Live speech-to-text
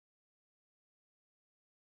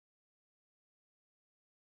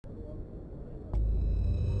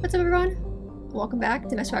What's up, everyone? Welcome back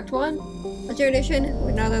to Mass Effect 1, Legendary Edition,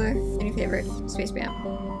 with none other than your favorite, SpaceBAMF.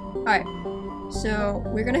 Alright, so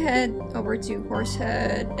we're gonna head over to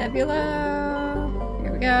Horsehead Nebula.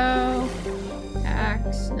 Here we go.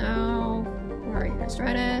 Axe, no. Where are you,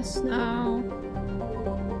 Astronus? No.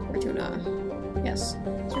 Fortuna. Yes. So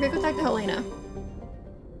we're gonna go talk to Helena.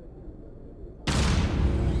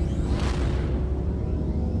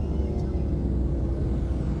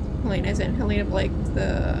 Helena is in. Helena Blake,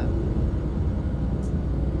 the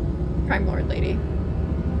Crime Lord lady.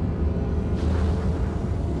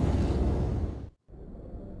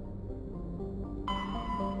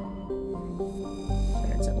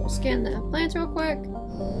 Alright, so we'll scan the plants real quick.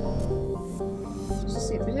 Just to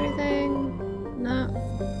see if there's anything. No.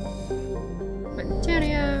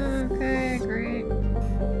 Britannia. Okay, great.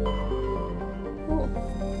 Cool.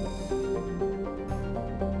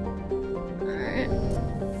 Alright.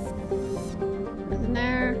 Nothing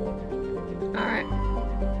there. Alright.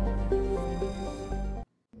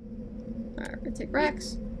 Alright, we're gonna take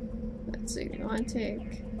Rex. Let's see, do you want to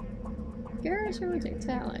take Garrus or we take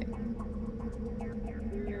Tally?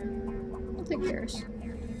 I'll take Garrus.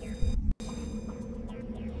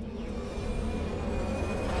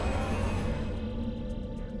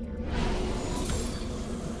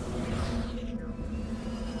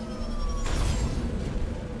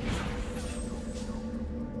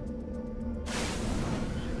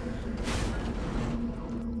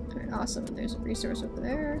 Awesome, there's a resource over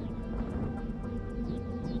there.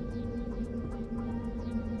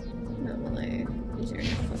 Not really easier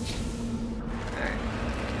outpost. Alright.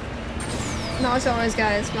 No, as always,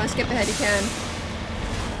 guys, if you want to skip ahead, you can.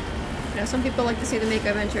 You know, some people like to see the Mako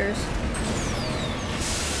adventures.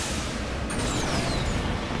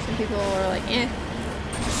 Some people are like, eh.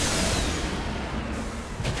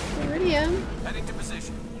 Iridium. Heading to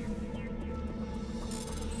position.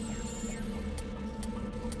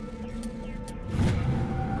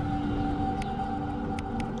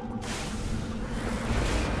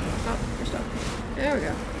 There we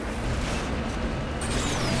go.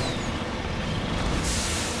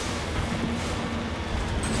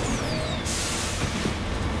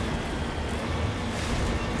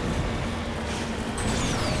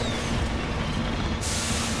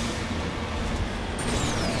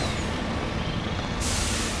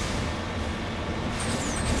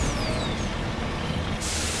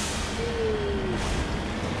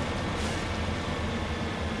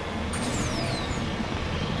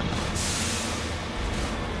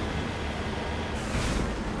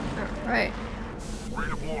 Right.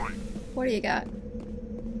 What do you got?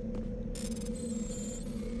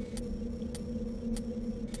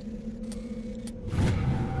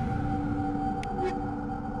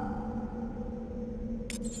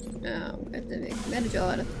 Oh, we have to make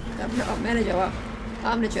Metagel out of Metagel.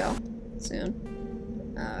 Omnigel soon.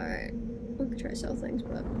 Alright. We could try to sell things,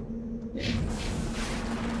 but yeah.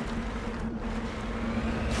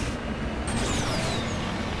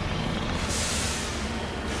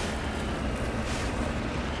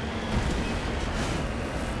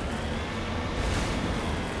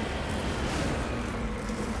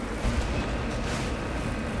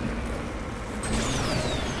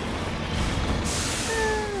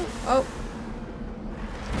 Oh.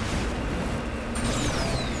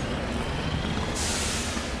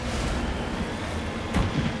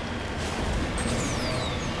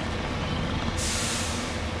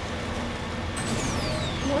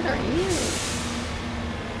 What are you?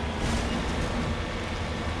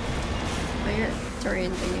 Oh, you're a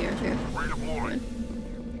Turian thingy, aren't you?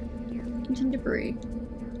 Contain debris.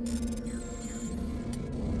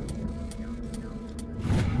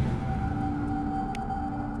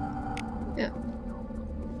 Yeah.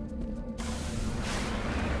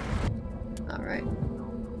 Alright.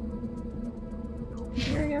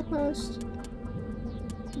 Here we go, post.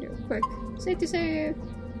 Do a quick safety save.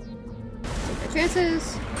 Take our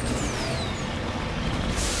chances.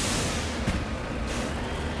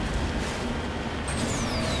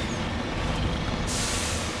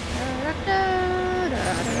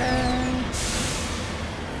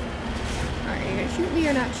 Alright, you gonna shoot me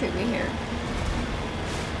or not shoot me here?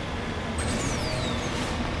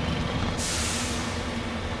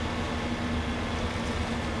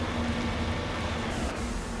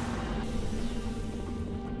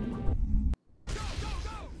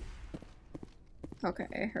 Okay,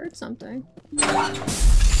 I heard something.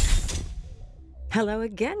 Hello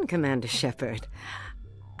again, Commander Shepard.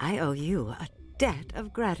 I owe you a debt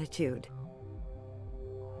of gratitude.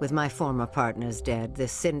 With my former partners dead,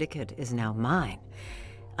 this syndicate is now mine.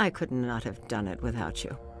 I could not have done it without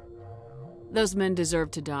you. Those men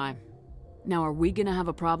deserve to die. Now, are we gonna have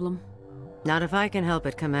a problem? Not if I can help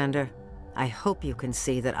it, Commander. I hope you can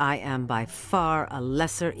see that I am by far a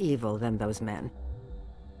lesser evil than those men.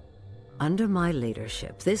 Under my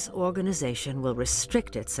leadership, this organization will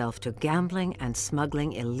restrict itself to gambling and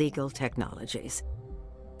smuggling illegal technologies.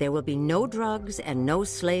 There will be no drugs and no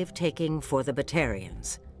slave-taking for the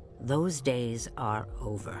Batarians. Those days are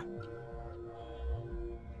over.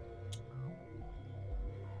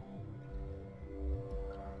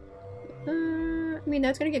 I mean,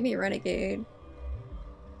 that's gonna get me a renegade.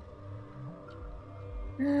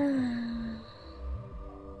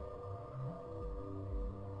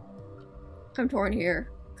 I'm torn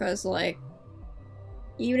here, because, like,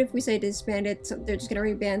 even if we say disband it, they're just gonna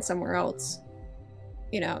reband somewhere else.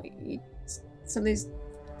 You know, some of these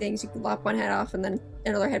things, you can lop one head off and then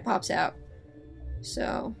another head pops out.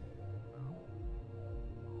 So...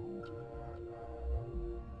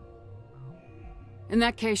 In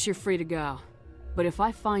that case, you're free to go. But if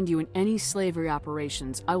I find you in any slavery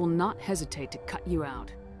operations, I will not hesitate to cut you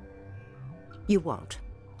out. You won't.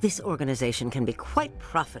 This organization can be quite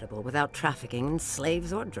profitable without trafficking in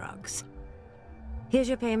slaves or drugs. Here's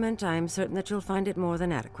your payment. I'm certain that you'll find it more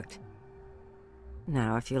than adequate.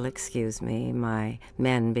 Now, if you'll excuse me, my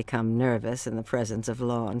men become nervous in the presence of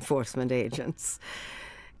law enforcement agents.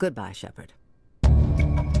 Goodbye, Shepard.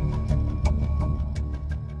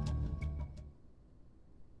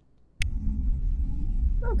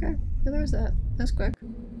 Okay, so there was that. That's quick.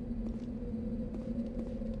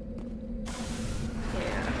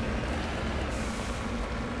 Yeah.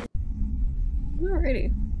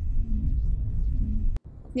 Alrighty.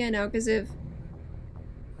 Yeah, no, because if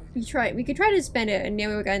we could try to spend it and we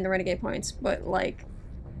would get in the renegade points, but like,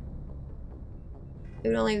 it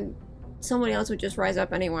would only, someone else would just rise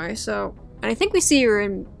up anyway. So, and I think we see her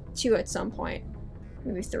in 2 at some point,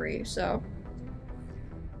 maybe 3. So,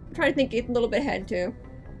 I'm trying to think a little bit ahead too.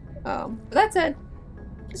 But that said,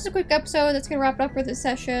 this is a quick episode that's gonna wrap it up for this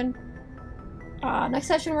session. Next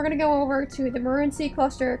session we're gonna go over to the Maroon Sea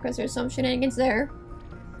cluster because there's some shenanigans there.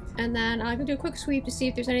 And then I'm gonna do a quick sweep to see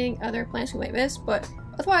if there's any other planets we might miss, but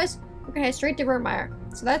otherwise, we're gonna head straight to Vermeer.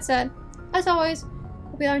 So that said, as always,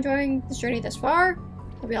 hope you all enjoying this journey thus far.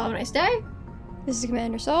 Hope you all have a nice day. This is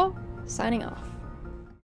Commander Soul, signing off.